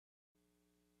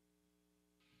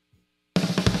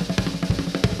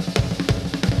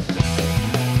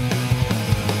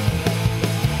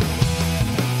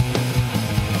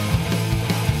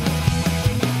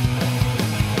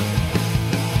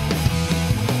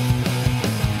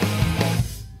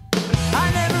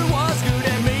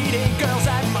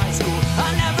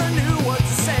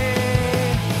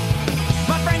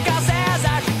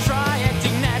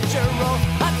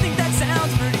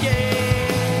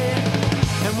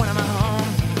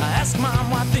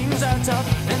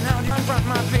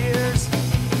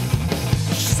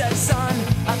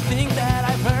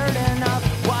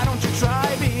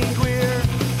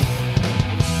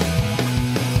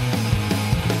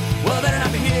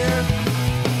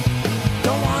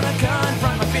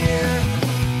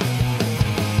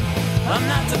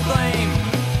not to blame.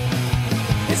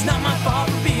 It's not my fault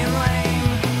for being lame.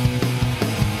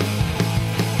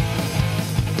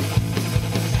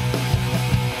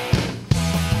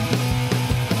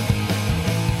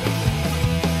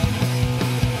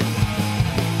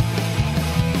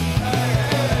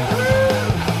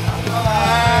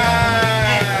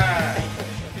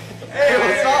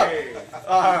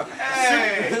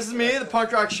 This is me, the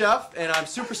Punk Rock Chef, and I'm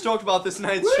super stoked about this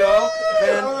night's show.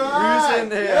 And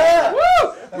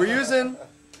we're using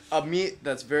a meat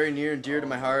that's very near and dear to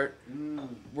my heart.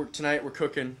 Tonight we're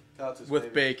cooking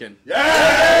with bacon. Yes!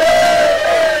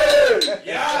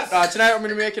 Tonight we're going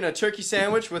to be making a turkey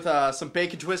sandwich with some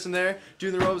bacon twist in there.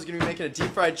 Doing the Robe is going to be making a deep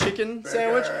fried chicken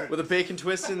sandwich with a bacon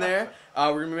twist in there.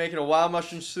 We're going to be making a wild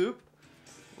mushroom soup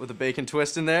with a bacon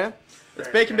twist in there. It's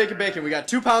bacon, bacon, bacon. We got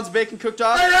 2 pounds of bacon cooked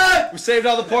off. We saved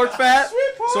all the pork fat.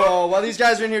 So while these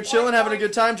guys are in here chilling, having a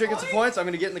good time, drinking some points, I'm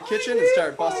going to get in the kitchen and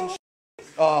start busting shit.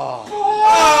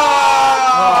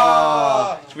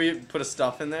 Should we put a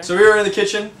stuff in there? So we were in the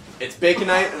kitchen. It's bacon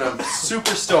night, and I'm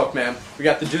super stoked, man. We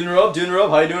got the Dune Robe. Dune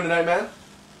Robe, how you doing tonight, man?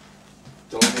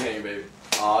 Don't let me hang, baby.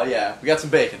 Oh yeah, we got some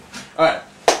bacon. All right.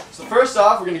 So first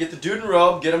off, we're going to get the Dune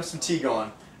Robe, get him some tea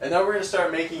going, and then we're going to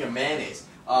start making a mayonnaise.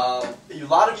 A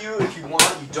lot of you, if you want,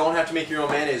 you don't have to make your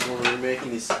own mayonnaise when we're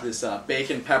making this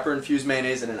bacon pepper infused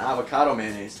mayonnaise and an avocado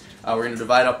mayonnaise. We're going to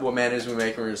divide up what mayonnaise we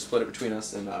make and we're going to split it between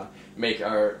us and make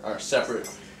our separate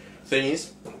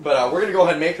thingies. But we're going to go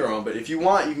ahead and make our own. But if you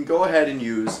want, you can go ahead and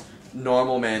use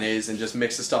normal mayonnaise and just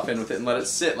mix the stuff in with it and let it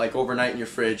sit like overnight in your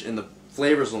fridge, and the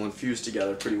flavors will infuse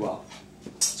together pretty well.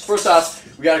 So first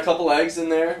off, we got a couple eggs in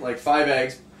there, like 5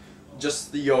 eggs,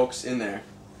 just the yolks in there.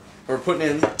 We're putting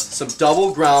in some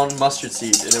double ground mustard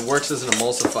seeds, and it works as an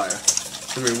emulsifier.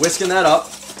 So we're whisking that up.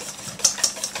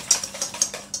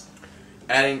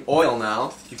 Adding oil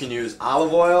now. You can use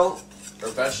olive oil or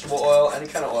vegetable oil, any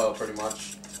kind of oil pretty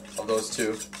much, of those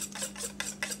two.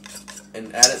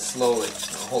 And add it slowly.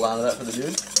 I'll hold on to that for the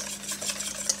dude.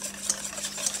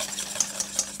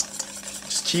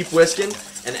 Just keep whisking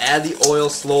and add the oil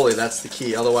slowly. That's the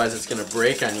key. Otherwise it's going to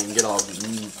break on you and get all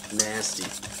nasty.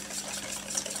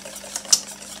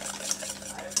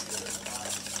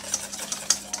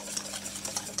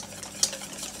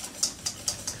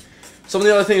 Some of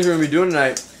the other things we're going to be doing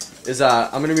tonight is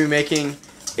I'm going to be making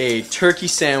a turkey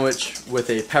sandwich with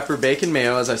a pepper bacon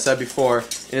mayo, as I said before,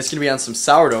 and it's going to be on some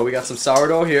sourdough. We got some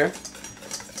sourdough here,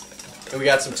 and we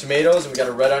got some tomatoes, and we got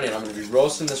a red onion. I'm going to be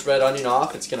roasting this red onion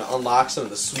off. It's going to unlock some of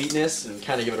the sweetness and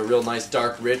kind of give it a real nice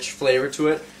dark rich flavor to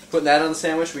it. Putting that on the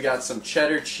sandwich. We got some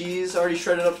cheddar cheese already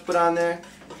shredded up to put on there.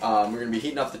 We're going to be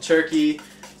heating up the turkey,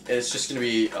 and it's just going to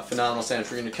be a phenomenal sandwich.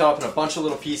 We're going to cut up in a bunch of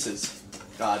little pieces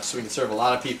so we can serve a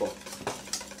lot of people.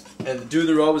 And the dude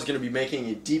in the robe is going to be making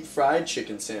a deep fried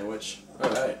chicken sandwich.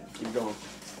 Alright, keep going.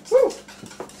 Woo!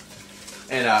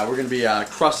 And we're going to be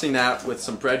crusting that with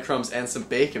some breadcrumbs and some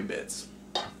bacon bits.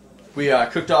 We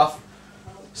cooked off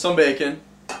some bacon,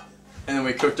 and then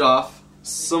we cooked off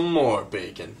some more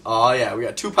bacon. Oh yeah, we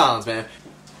got 2 pounds, man.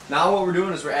 Now what we're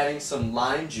doing is we're adding some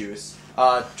lime juice.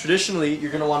 Traditionally, you're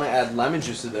going to want to add lemon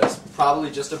juice to this. Probably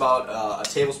just about a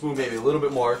tablespoon, maybe a little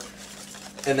bit more.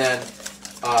 And then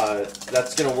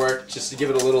that's going to work just to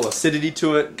give it a little acidity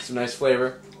to it, some nice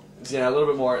flavor. So, yeah, a little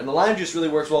bit more. And the lime juice really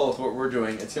works well with what we're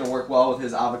doing. It's going to work well with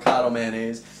his avocado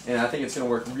mayonnaise, and I think it's going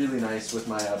to work really nice with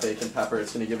my bacon pepper.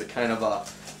 It's going to give it kind of a,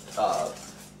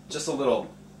 just a little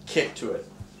kick to it.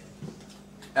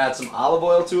 Add some olive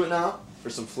oil to it now for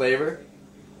some flavor.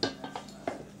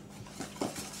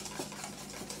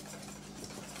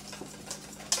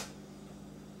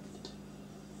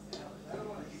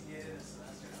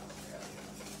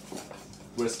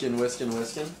 Whisking, whisking,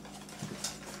 whisking.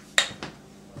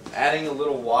 Adding a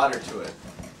little water to it.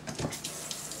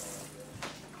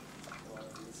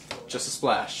 Just a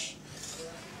splash.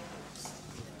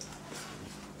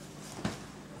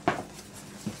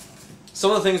 Some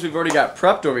of the things we've already got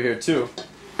prepped over here too.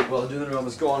 Well, the dude in the room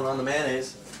is going on the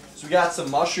mayonnaise. So we got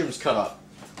some mushrooms cut up.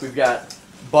 We've got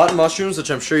button mushrooms, which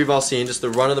I'm sure you've all seen, just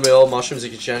the run-of-the-mill mushrooms you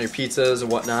can see on your pizzas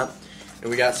and whatnot. And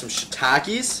we got some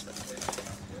shiitakes.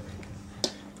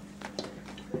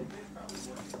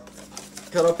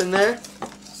 Cut up in there.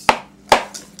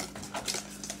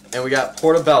 And we got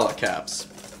portobello caps.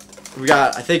 We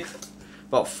got, I think,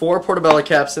 about 4 portobello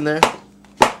caps in there.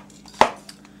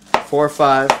 4 or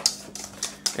 5.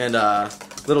 And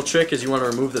little trick is you want to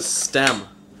remove the stem.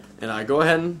 And go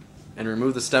ahead and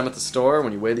remove the stem at the store.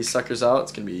 When you weigh these suckers out,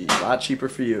 it's going to be a lot cheaper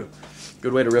for you.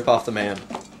 Good way to rip off the man.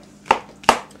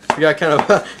 We got kind of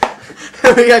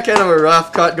a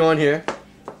rough cut going here.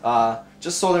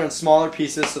 Just so they're in smaller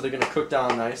pieces, so they're going to cook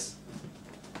down nice.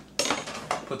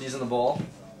 put these in the bowl.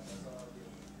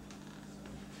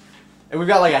 And we've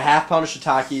got like a ½ pound of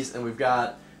shiitakes, and we've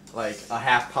got like a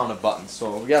 ½ pound of buttons.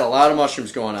 So we got a lot of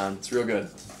mushrooms going on. It's real good.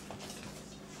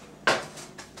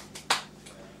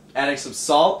 Adding some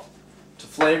salt to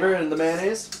flavor in the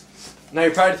mayonnaise. Now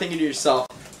you're probably thinking to yourself,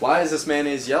 why is this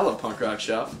mayonnaise yellow, Punk Rock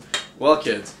Chef? Well,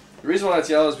 kids, the reason why it's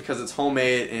yellow is because it's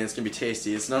homemade and it's going to be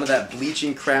tasty. It's none of that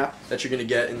bleaching crap that you're going to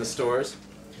get in the stores.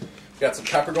 Got some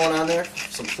pepper going on there,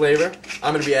 some flavor.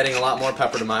 I'm going to be adding a lot more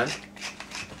pepper to mine.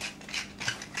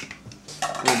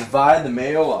 We'll divide the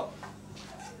mayo up.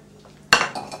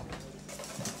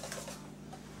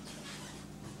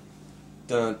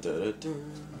 Dun, dun, dun,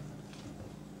 dun.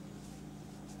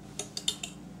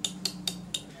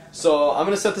 So I'm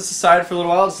going to set this aside for a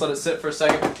little while, just let it sit for a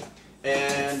second.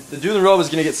 And the Do the Robe is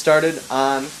going to get started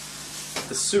on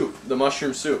the soup, the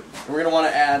mushroom soup. And we're going to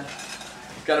want to add,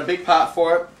 got a big pot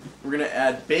for it, we're going to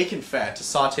add bacon fat to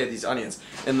saute these onions.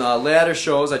 In the latter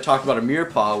shows I talked about a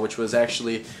mirepoix, which was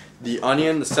actually the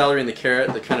onion, the celery, and the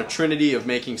carrot, the kind of trinity of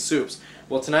making soups.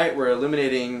 Well, tonight we're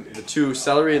eliminating the two,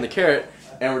 celery and the carrot,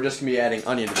 and we're just going to be adding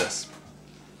onion to this.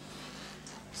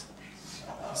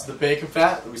 This is the bacon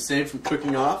fat that we saved from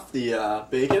cooking off the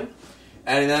bacon.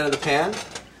 Adding that into the pan.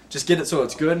 Just get it so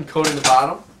it's good and coating the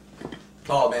bottom.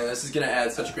 Oh man, this is going to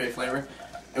add such a great flavor.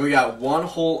 And we got one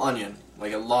whole onion,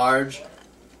 like a large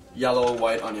yellow,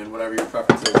 white onion, whatever your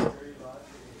preference is.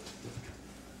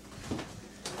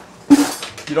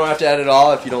 You don't have to add it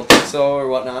all if you don't think so or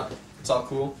whatnot. It's all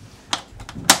cool.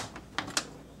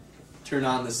 Turn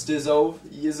on the stizzo,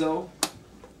 yizzo.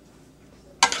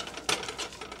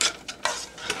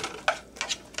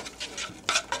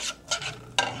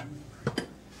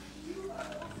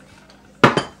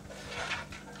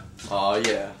 Oh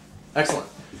yeah. Excellent.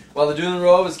 While the Do the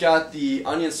Robe has got the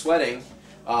onion sweating,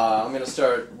 I'm going to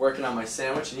start working on my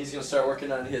sandwich, and he's going to start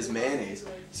working on his mayonnaise.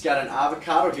 He's got an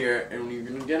avocado here, and when you're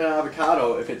going to get an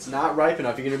avocado, if it's not ripe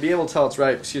enough, you're going to be able to tell it's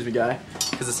ripe, excuse me guy,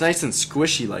 because it's nice and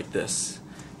squishy like this.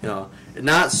 You know,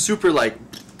 not super like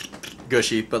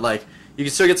gushy, but like you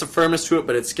can still get some firmness to it,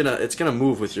 but it's gonna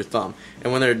move with your thumb.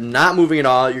 And when they're not moving at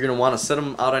all, you're going to want to set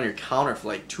them out on your counter for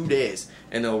like 2 days,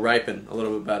 and they'll ripen a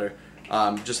little bit better.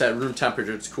 Just at room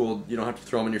temperature, it's cool. You don't have to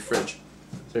throw them in your fridge.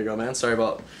 There you go, man. Sorry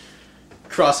about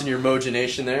crossing your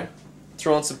mogination there.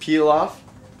 Throwing some peel off.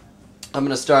 I'm going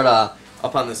to start up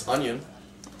on this onion.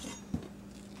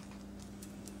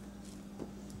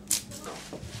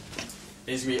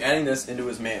 He's going to be adding this into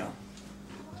his mayo.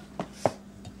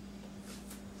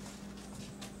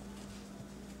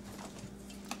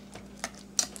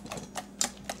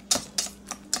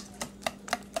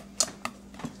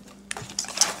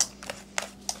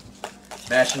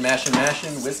 Mashing, mashing,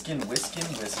 mashing, whisking, whisking,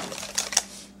 whisking.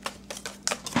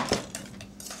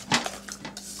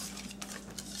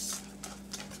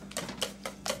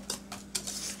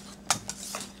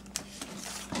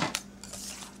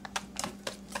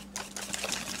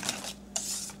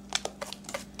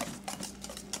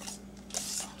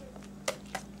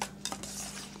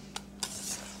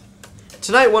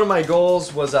 Tonight, one of my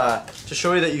goals was to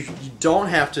show you that you don't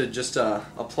have to just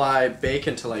apply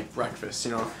bacon to like breakfast.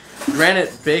 You know, granted,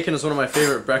 bacon is one of my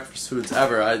favorite breakfast foods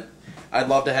ever. I'd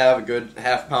love to have a good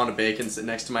 ½ pound of bacon sit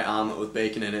next to my omelet with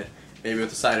bacon in it, maybe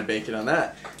with a side of bacon on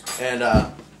that. And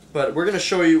but we're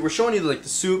showing you like the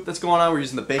soup that's going on. We're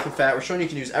using the bacon fat. We're showing you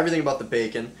can use everything about the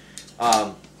bacon.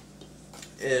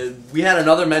 We had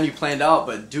another menu planned out,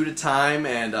 but due to time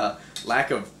and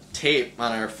lack of tape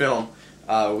on our film,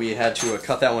 we had to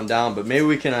cut that one down. But maybe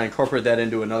we can incorporate that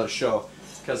into another show,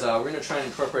 because we're going to try and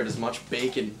incorporate as much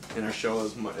bacon in our show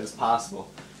as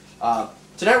possible.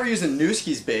 Tonight we're using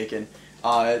Nueske's bacon.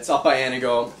 It's up by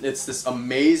Anago. It's this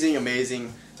amazing,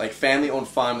 amazing like family-owned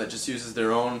farm that just uses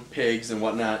their own pigs and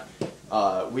whatnot.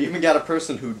 We even got a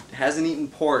person who hasn't eaten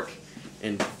pork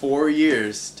in 4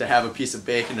 years to have a piece of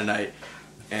bacon tonight.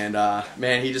 And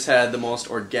man, he just had the most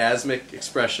orgasmic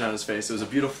expression on his face. It was a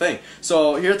beautiful thing.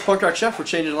 So here at the Punk Rock Chef, we're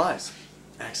changing lives.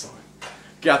 Excellent.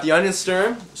 Got the onions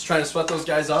stirring. Just trying to sweat those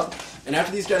guys up. And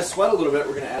after these guys sweat a little bit,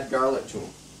 we're going to add garlic to them.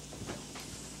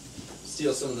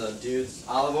 Steal some of the dude's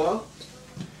olive oil.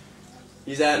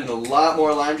 He's adding a lot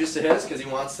more lime juice to his because he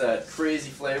wants that crazy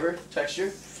flavor,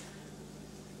 texture.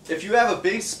 If you have a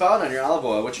big spout on your olive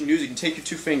oil, what you can do is you can take your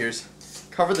 2 fingers,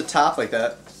 cover the top like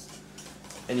that,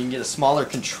 and you can get a smaller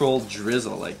controlled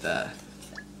drizzle like that.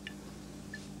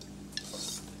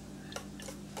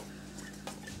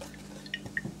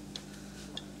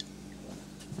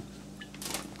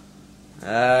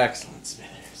 Excellent,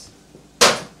 Smithers.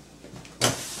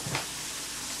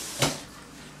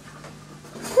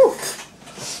 Whew.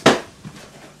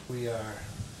 We are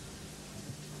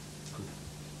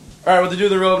Alright, what the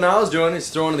dude in the robe now is doing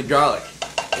is throwing the garlic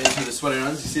into the sweaty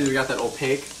onions. You see we got that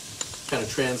opaque, kind of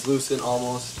translucent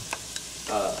almost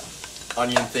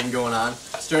onion thing going on.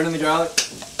 Stirring in the garlic.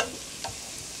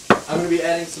 I'm going to be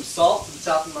adding some salt to the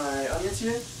top of my onions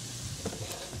here.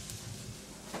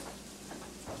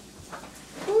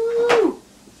 Woo!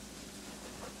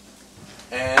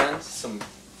 And some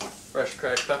fresh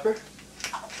cracked pepper.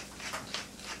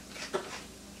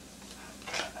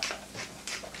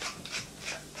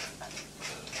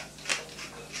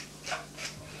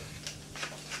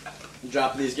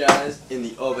 Drop these guys in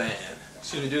the oven.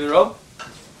 Excuse me, do the robe.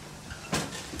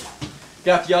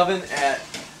 Got the oven at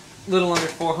a little under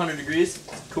 400 degrees.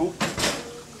 Cool.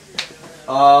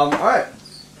 Alright.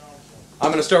 I'm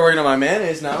going to start working on my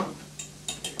mayonnaise now.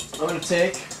 I'm going to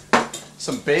take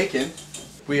some bacon.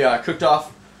 We cooked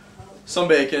off some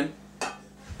bacon. And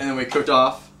then we cooked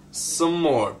off some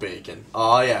more bacon.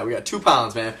 Oh yeah, we got 2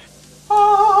 pounds, man.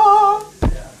 Ah.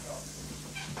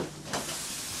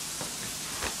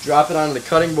 Drop it onto the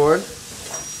cutting board.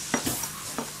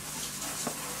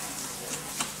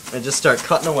 And just start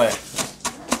cutting away.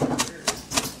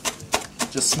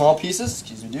 Just small pieces.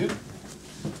 Excuse me, dude.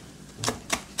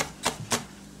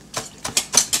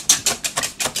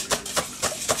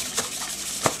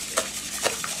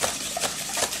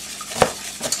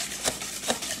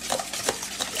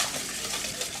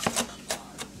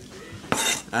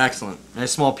 Excellent.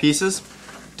 Nice small pieces.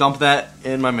 Dump that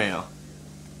in my mayo.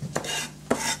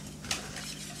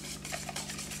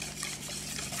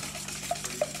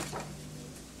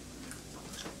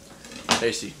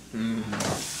 Tasty.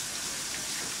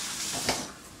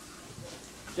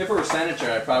 If it were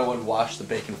sanitary, I probably wouldn't wash the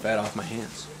bacon fat off my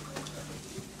hands.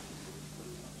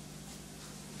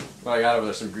 What I got over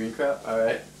there? Some green crap?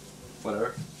 Alright.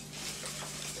 Whatever.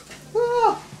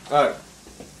 Alright.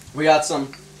 We got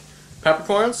some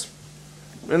peppercorns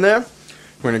in there.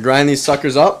 We're going to grind these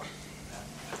suckers up.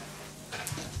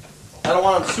 I don't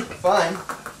want them super fine.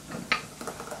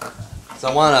 So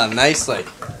I want a nice, like,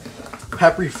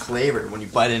 peppery flavor when you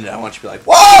bite into it. I want you to be like,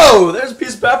 whoa, there's a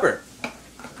piece of pepper.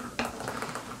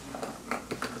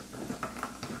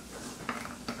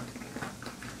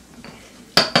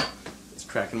 Let's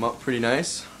crack them up pretty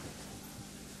nice.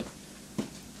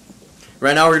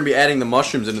 Right now we're going to be adding the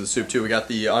mushrooms into the soup too. We got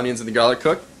the onions and the garlic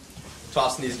cooked.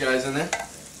 Tossing these guys in there.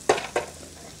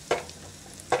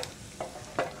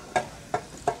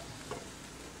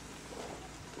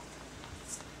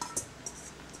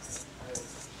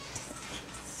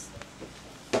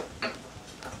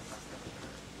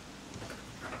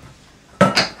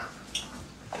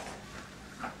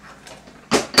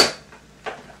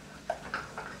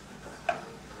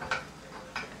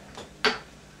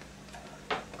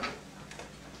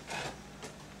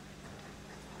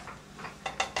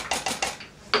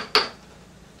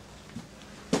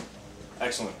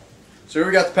 Excellent. So here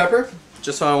we got the pepper,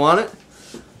 just how I want it.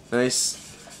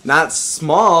 Nice, not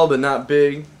small, but not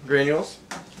big granules.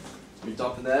 We're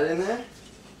dumping that in there.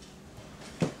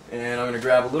 And I'm going to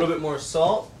grab a little bit more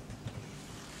salt.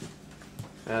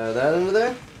 Add that into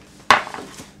there.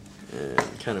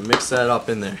 And kind of mix that up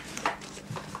in there.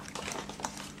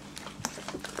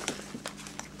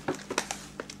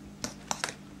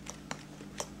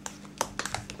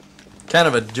 Kind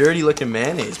of a dirty looking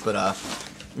mayonnaise, but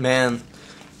man,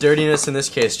 dirtiness in this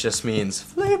case just means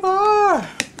flavor.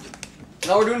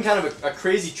 Now we're doing kind of a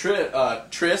crazy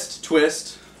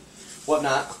twist,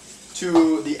 whatnot,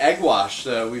 to the egg wash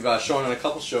that we've shown in a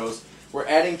couple shows. We're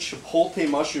adding chipotle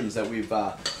mushrooms that we've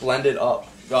blended up.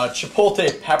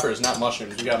 Chipotle peppers, not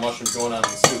mushrooms. We got mushrooms going on in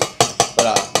the soup.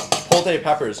 But chipotle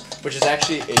peppers, which is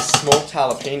actually a smoked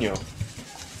jalapeno.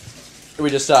 We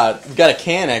just we've got a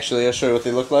can actually. I'll show you what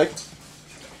they look like.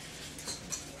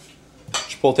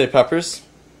 Chipotle peppers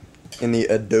in the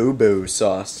adobo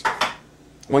sauce.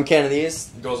 1 can of these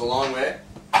goes a long way.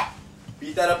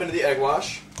 Beat that up into the egg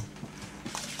wash.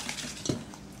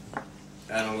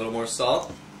 Add a little more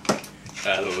salt.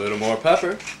 Add a little more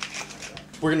pepper.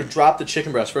 We're going to drop the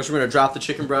chicken breast. First we're going to drop the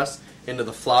chicken breast into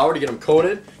the flour to get them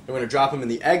coated. Then we're going to drop them in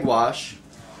the egg wash.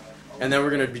 And then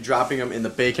we're going to be dropping them in the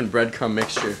bacon breadcrumb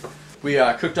mixture. We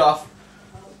cooked off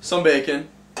some bacon.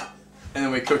 And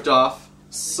then we cooked off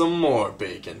some more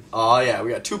bacon. Oh yeah,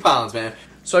 we got 2 pounds, man.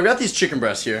 So I've got these chicken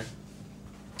breasts here.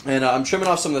 And I'm trimming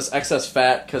off some of this excess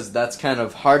fat because that's kind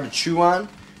of hard to chew on.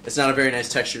 It's not a very nice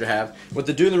texture to have. What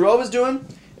the dude in the robe is doing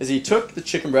is he took the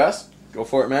chicken breast, go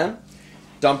for it, man,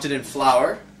 dumped it in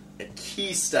flour, a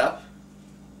key step.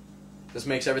 This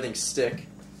makes everything stick.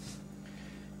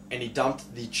 And he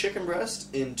dumped the chicken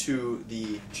breast into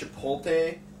the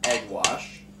chipotle egg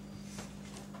wash.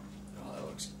 Oh, that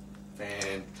looks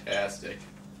fantastic.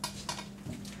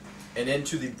 and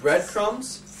into the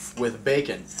breadcrumbs with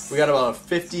bacon. We got about a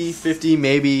 50-50,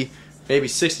 maybe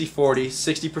 60-40,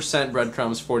 60%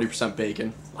 breadcrumbs, 40%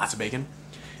 bacon. Lots of bacon.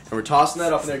 And we're tossing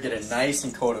that up in there, get it nice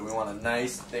and coated. We want a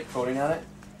nice thick coating on it.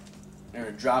 And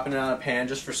we're dropping it on a pan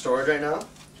just for storage right now.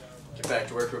 Get back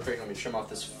to work real quick. Let me trim off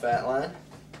this fat line.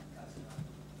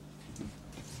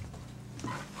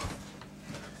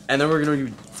 And then we're going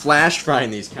to be flash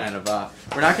frying these kind of.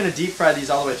 We're not going to deep fry these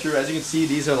all the way through. As you can see,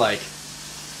 these are like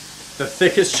the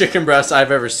thickest chicken breasts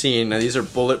I've ever seen. Now, these are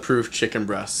bulletproof chicken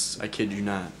breasts. I kid you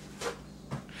not.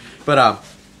 But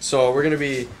so we're going to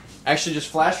be actually just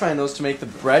flash frying those to make the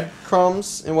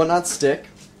breadcrumbs and whatnot stick.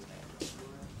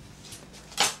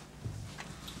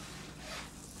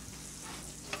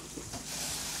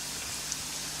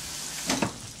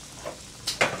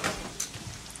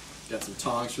 Got some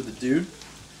tongs for the dude.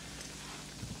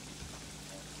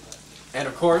 And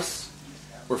of course,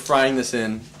 we're frying this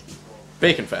in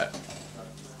bacon fat.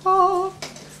 Oh,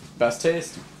 best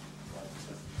taste.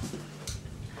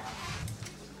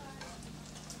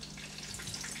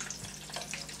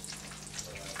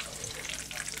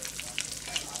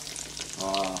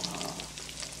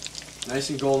 Nice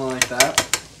and golden like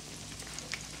that.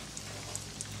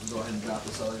 I'll go ahead and drop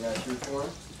this other guy through for him.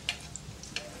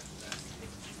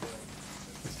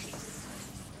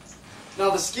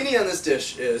 Now the skinny on this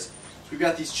dish is, we've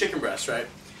got these chicken breasts, right?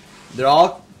 They're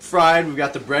all fried. We've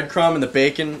got the breadcrumb and the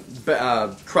bacon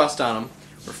crust on them.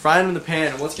 We're frying them in the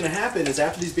pan, and what's going to happen is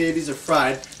after these babies are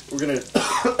fried, we're going to,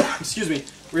 excuse me,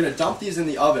 we're going to dump these in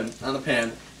the oven on the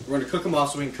pan. We're going to cook them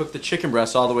off so we can cook the chicken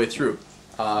breasts all the way through.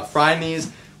 Frying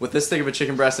these with this thick of a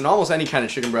chicken breast, and almost any kind of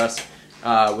chicken breast,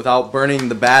 without burning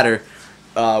the batter,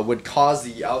 would cause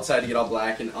the outside to get all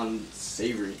black and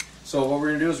unsavory. So what we're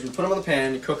going to do is we're going to put them on the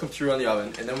pan and cook them through on the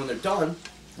oven, and then when they're done,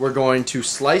 we're going to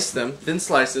slice them, thin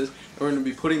slices, and we're going to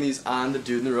be putting these on the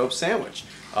Dude in the Rope sandwich.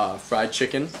 Fried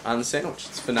chicken on the sandwich.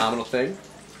 It's a phenomenal thing.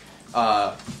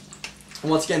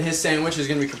 Once again, his sandwich is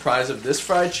going to be comprised of this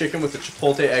fried chicken with the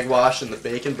chipotle egg wash and the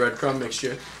bacon breadcrumb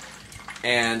mixture,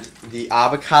 and the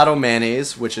avocado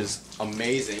mayonnaise, which is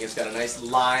amazing. It's got a nice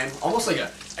lime, almost like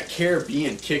a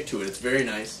Caribbean kick to it. It's very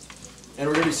nice. And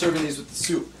we're going to be serving these with the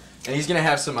soup. And he's going to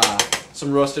have some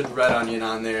roasted red onion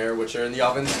on there, which are in the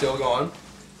oven, still going.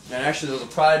 And actually, those will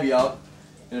probably be out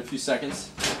in a few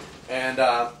seconds. And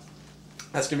that's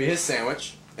going to be his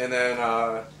sandwich. And then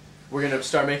we're going to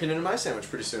start making it into my sandwich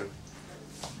pretty soon.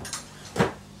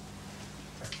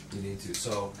 You need to.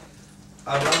 So,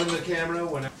 I'm running the camera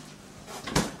whenever.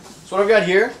 So what I've got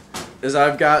here is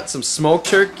I've got some smoked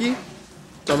turkey,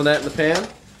 some of that in the pan,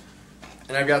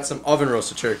 and I've got some oven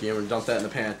roasted turkey. I'm going to dump that in the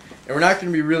pan. And we're not going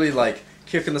to be really like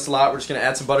kicking this a lot. We're just going to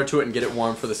add some butter to it and get it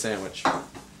warm for the sandwich.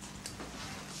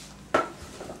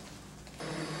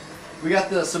 We got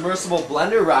the submersible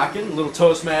blender rocking, a little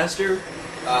Toastmaster.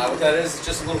 What that is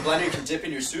just a little blender you can dip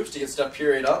in your soups to get stuff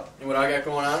pureed up. And what I got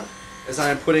going on is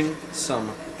I'm putting some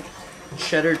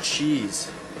cheddar cheese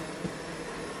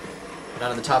down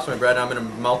on the tops of my bread. I'm going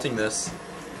to be melting this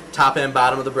top and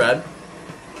bottom of the bread.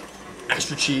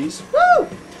 Extra cheese. Woo!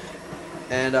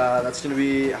 And that's going to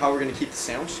be how we're going to keep the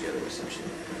sandwich together, essentially.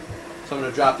 So I'm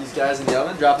going to drop these guys in the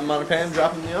oven, drop them on a pan,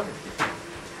 drop them in the oven.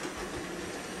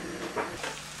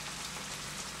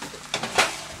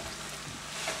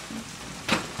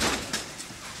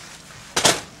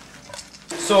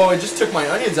 So I just took my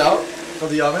onions out of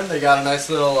the oven. They got a nice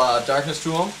little darkness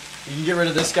to them. You can get rid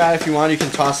of this guy if you want. You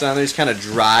can toss it on there. He's kind of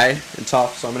dry and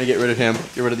tough, so I'm going to get rid of him.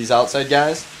 Get rid of these outside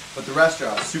guys. But the rest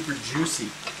are super juicy.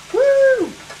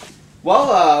 Woo!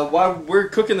 Well, while we're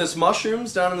cooking this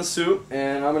mushrooms down in the soup,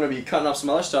 and I'm going to be cutting up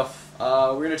some other stuff,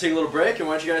 we're going to take a little break, and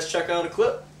why don't you guys check out a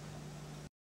clip?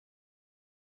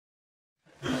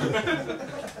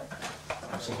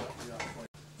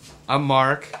 I'm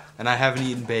Mark, and I haven't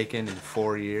eaten bacon in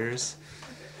 4 years.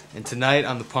 And tonight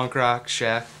on the Punk Rock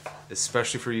Chef,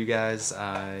 especially for you guys,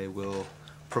 I will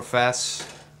profess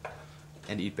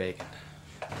and eat bacon.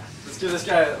 Let's give this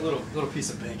guy a little piece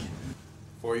of bacon.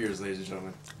 4 years, ladies and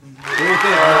gentlemen. What do you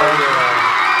think?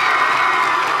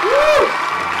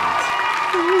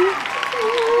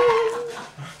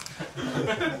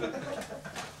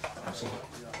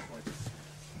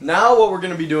 Now what we're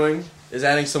going to be doing is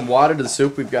adding some water to the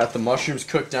soup. We've got the mushrooms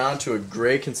cooked down to a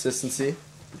gray consistency.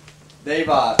 They've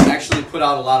actually put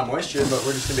out a lot of moisture, but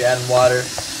we're just going to be adding water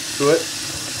to it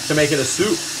to make it a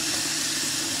soup.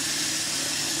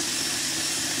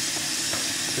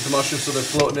 Get the mushrooms so they're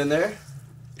floating in there.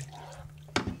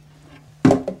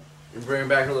 And bring them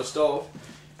back to the stove.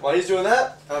 While he's doing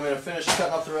that, I'm going to finish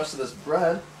cutting up the rest of this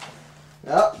bread.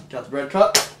 Yep, got the bread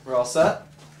cut. We're all set.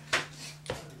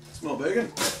 Smell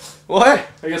bacon. Well, hey,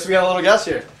 I guess we got a little guest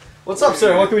here. What's up,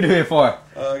 sir? What can we do here for?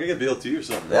 I can get BLT or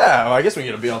something. Yeah, well, I guess we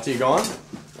can get a BLT going.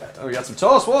 Oh, we got some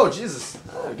toast. Whoa, Jesus.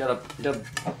 Oh, we got a,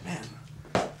 oh, man.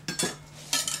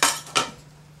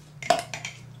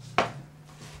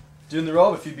 Dude in the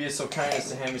robe, if you'd be so kind as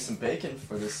to hand me some bacon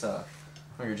for this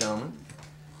hungry gentleman.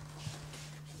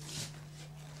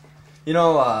 You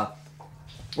know,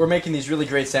 we're making these really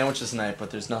great sandwiches tonight,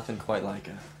 but there's nothing quite like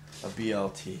a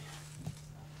BLT.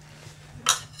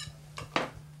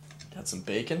 Got some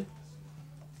bacon.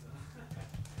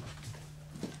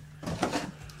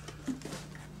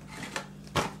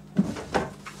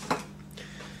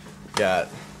 Got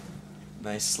a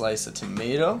nice slice of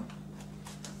tomato.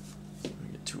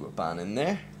 Get two up on in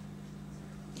there.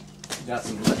 Got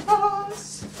some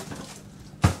lettuce.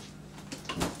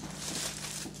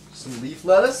 Some leaf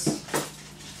lettuce.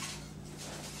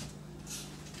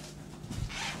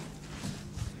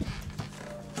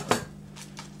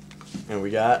 And we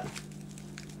got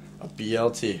a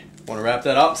BLT. Want to wrap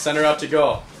that up? Send her up to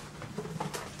go.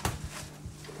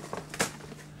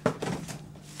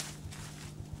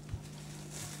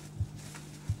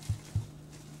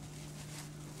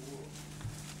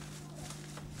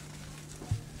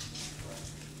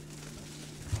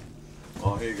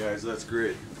 Oh, hey guys, that's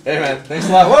great. Hey man, thanks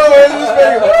a lot. Whoa, where's this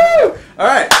bacon? Woo! All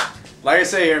right, like I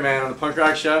say here, man, I'm the Punk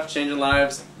Rock Chef, changing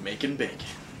lives, making bacon.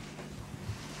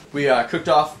 We cooked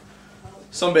off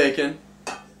some bacon,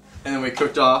 and then we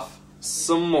cooked off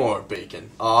some more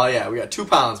bacon. Oh yeah, we got 2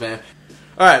 pounds, man.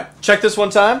 All right, check this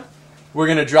one time. We're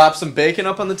gonna drop some bacon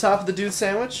up on the top of the dude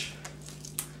sandwich.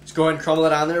 Just go ahead and crumble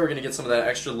it on there. We're gonna get some of that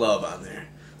extra love on there.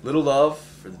 Little love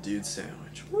for the dude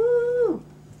sandwich. Woo!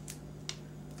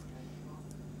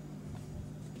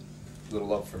 Little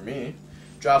love for me.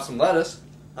 Drop some lettuce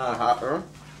on a hopper.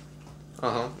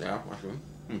 Yeah, mushroom.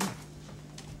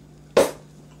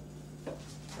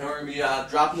 And we're gonna be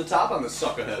dropping the top on this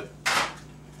suckerhead.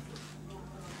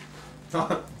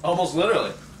 Almost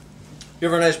literally.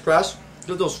 Give her a nice press.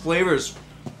 Get those flavors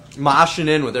moshing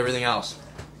in with everything else.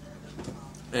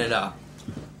 And all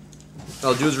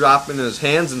I'll do is drop in his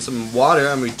hands in some water.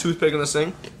 I'm gonna be toothpicking this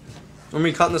thing. I'm gonna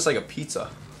be cutting this like a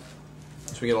pizza,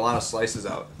 so we get a lot of slices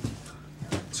out.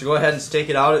 So go ahead and stake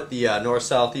it out at the north,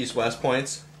 south, east, west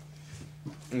points,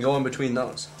 and go in between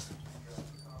those.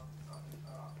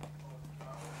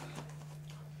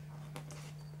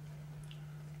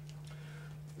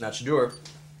 That should do her.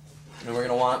 And you're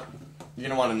gonna want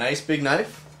a nice big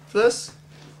knife for this.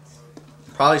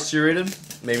 Probably serrated,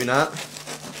 maybe not.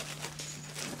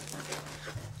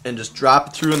 And just drop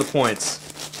it through in the points.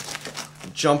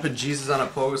 Jumping Jesus on a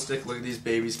pogo stick. Look at these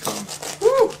babies come.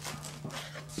 Woo!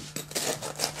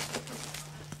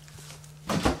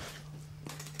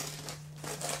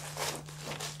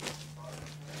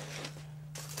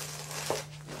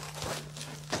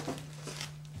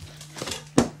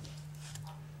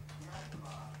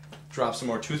 Drop some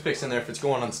more toothpicks in there if it's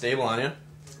going unstable on you.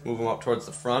 Move them up towards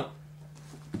the front.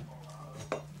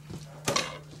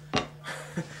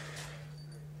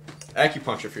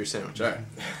 Acupuncture for your sandwich. All right.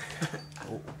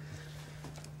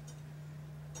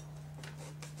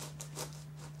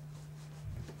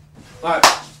 All right.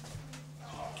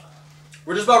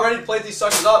 We're just about ready to plate these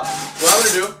suckers up. What I'm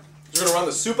gonna do is we're gonna run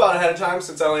the soup out ahead of time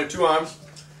since I only have 2 arms.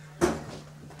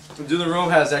 The dude in the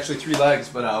room has actually 3 legs,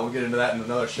 but we'll get into that in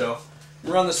another show.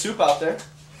 We'll run the soup out there.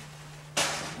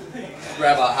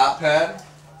 Grab a hot pad,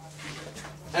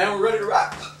 and we're ready to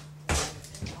rock.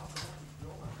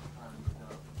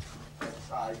 You're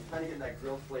trying to get that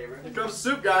grilled flavor. Here comes the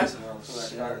soup, guys.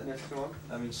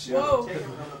 I mean, shoot. Whoa. Take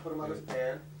them, I'm gonna put them on this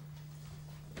pan.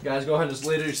 You guys, go ahead and just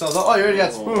ladle yourselves up. Oh, you already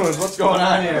got spoons. What's going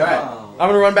on here? All right. I'm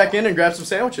gonna run back in and grab some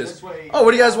sandwiches. Oh,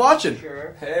 what are you guys watching?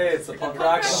 Hey, it's the Punk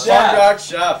Rock Punk Chef. Rock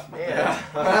Chef. Yeah.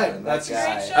 All right. That's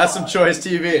That's some choice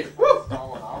TV. Woo!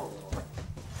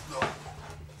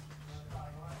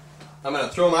 I'm gonna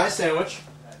throw my sandwich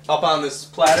up on this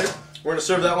platter. We're gonna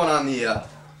serve that one on the.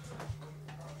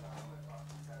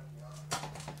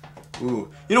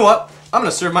 Ooh, you know what? I'm gonna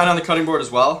serve mine on the cutting board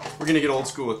as well. We're gonna get old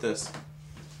school with this.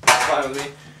 Fine with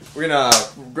me. We're gonna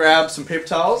grab some paper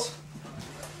towels.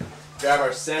 Grab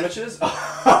our sandwiches.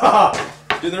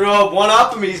 Do the robe, one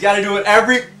up of me. He's got to do it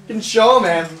every show,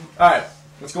 man. All right,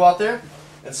 let's go out there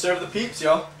and serve the peeps,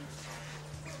 yo.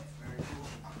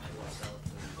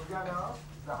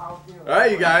 All right,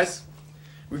 you guys.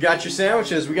 We got your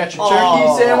sandwiches. We got your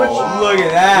turkey sandwich. Look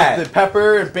at that. With the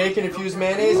pepper and bacon infused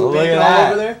mayonnaise and Look bacon at all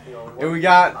that. over there. And we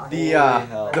got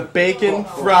the bacon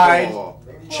fried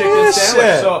chicken Holy sandwich.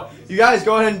 shit. So you guys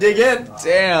go ahead and dig in.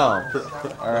 Damn.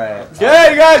 All right.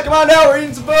 Okay, you guys, come on down. We're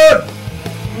eating some food.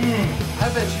 I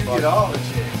bet you get all the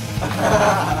chicks.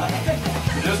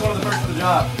 Just one of the first for the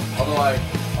job. Although I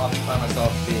often find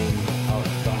myself being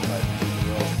outdone by the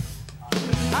road.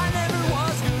 I never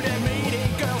was good at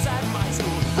meeting girls at my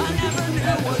school. I never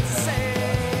knew what to say.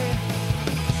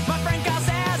 My friend Kyle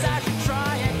says I should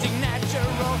try acting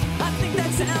natural. I think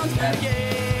that sounds pretty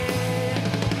gay.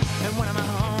 And when I'm at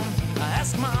home, I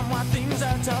ask mom why things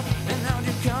are tough and how do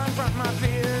you confront my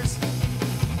fears.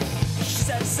 She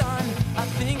says, son, I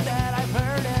think that I've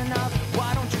heard enough.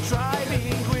 Why don't you try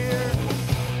being queer?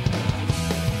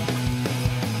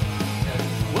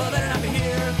 Well, better not be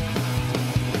here.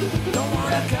 Don't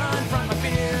wanna confront my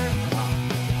fear.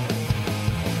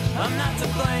 I'm not to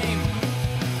blame.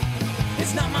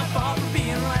 It's not my fault for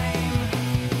being lame.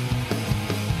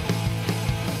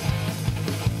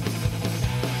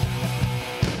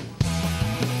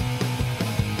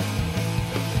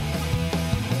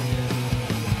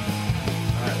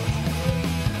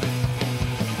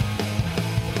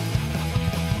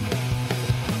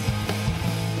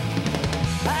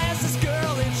 I asked this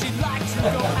girl if she'd like to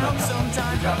go out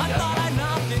sometime. I thought I'd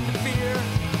nothing to fear.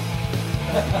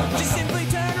 She simply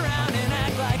turned around and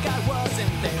act like I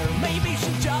wasn't there. Maybe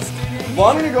she just didn't Well,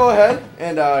 I'm gonna go ahead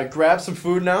and grab some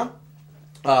food now.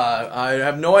 I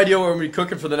have no idea what we're gonna be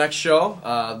cooking for the next show.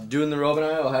 Doing the Rob and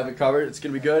I will have it covered. It's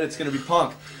gonna be good. It's gonna be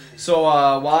punk. So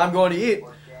while I'm going to eat,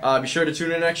 be sure to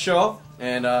tune in next show.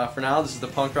 And for now, this is the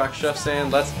Punk Rock Chef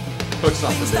saying, let's cook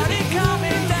something, Things baby. started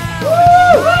coming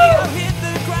down.